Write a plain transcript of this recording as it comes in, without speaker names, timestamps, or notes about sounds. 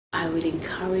I would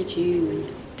encourage you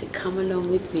to come along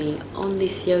with me on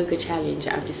this yoga challenge.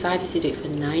 I've decided to do it for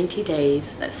 90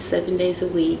 days. That's 7 days a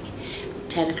week,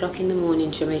 10 o'clock in the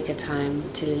morning Jamaica time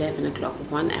till 11 o'clock,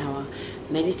 1 hour,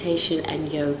 meditation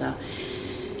and yoga.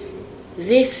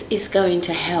 This is going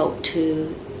to help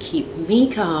to keep me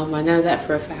calm, I know that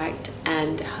for a fact,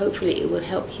 and hopefully it will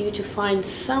help you to find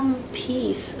some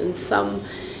peace and some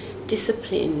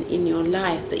discipline in your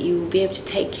life, that you will be able to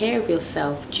take care of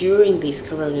yourself during these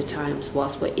corona times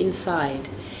whilst we're inside,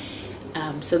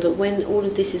 so that when all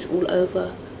of this is all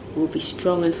over, we'll be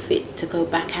strong and fit to go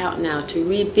back out now to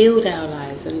rebuild our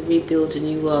lives and rebuild a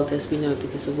new world as we know,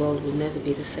 because the world will never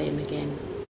be the same again.